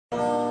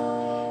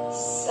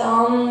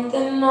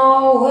Something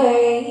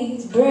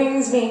always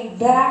brings me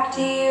back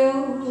to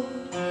you.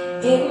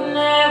 It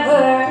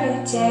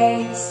never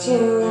takes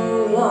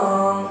too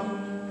long.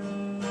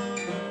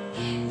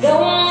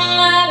 Don't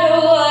matter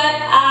what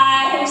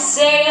I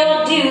say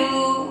or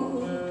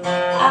do,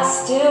 I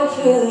still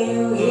feel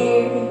you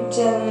here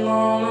till the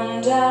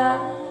moment I'm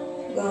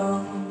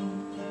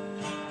gone.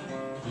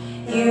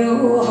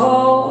 You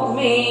hold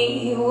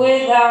me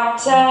without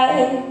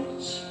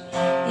touch,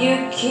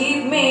 you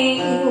keep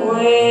me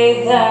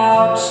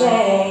without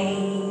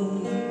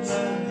chains.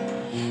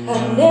 I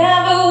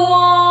never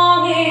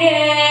wanted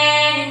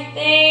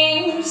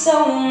anything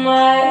so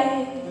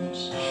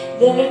much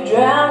than to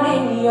drown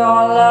in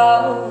your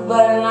love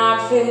but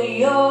not feel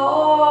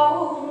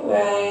your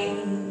rain.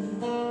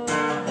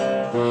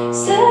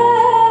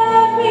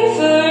 Set me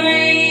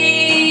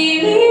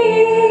free,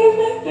 leave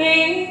me be.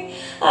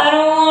 I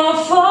don't want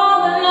to fall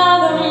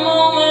another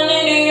moment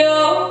into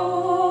your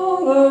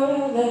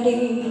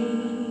gravity.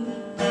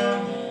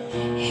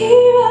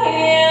 Here I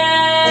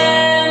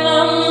am,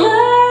 I'm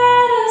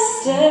at a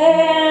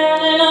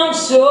stand, and I'm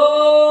so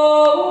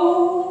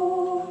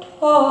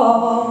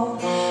tall.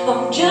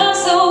 I'm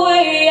just the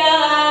way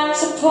I'm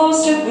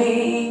supposed to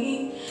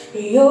be,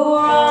 but you're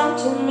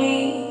onto me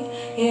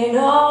and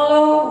all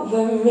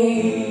over me.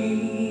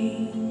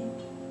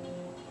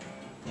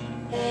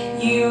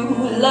 You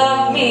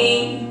love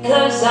me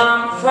 'cause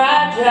I'm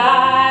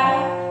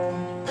fragile,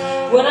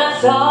 when I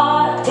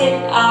thought that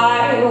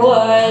I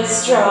was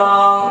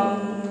strong.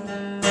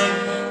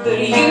 But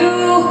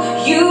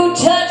you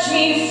touch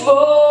me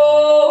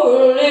for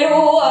a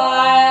little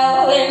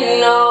while,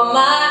 and all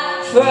my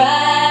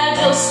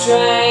fragile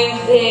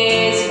strength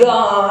is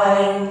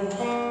gone.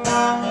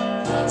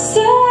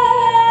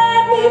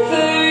 Set me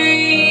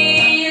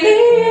free,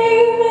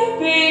 leave me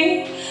be.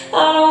 I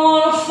don't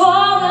want to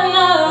fall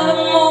another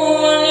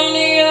moment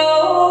into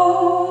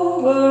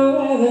your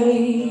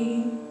gravity.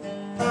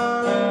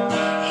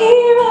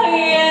 Here I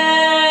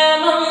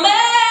am, I'm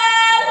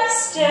at a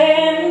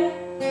stand.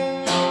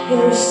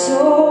 You're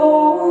so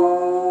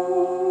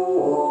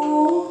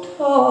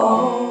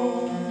tall.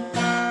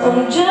 I'm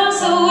just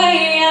the way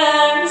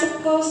I'm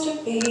supposed to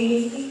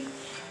be,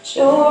 but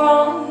you're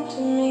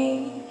onto me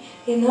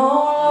and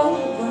all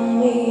over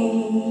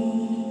me.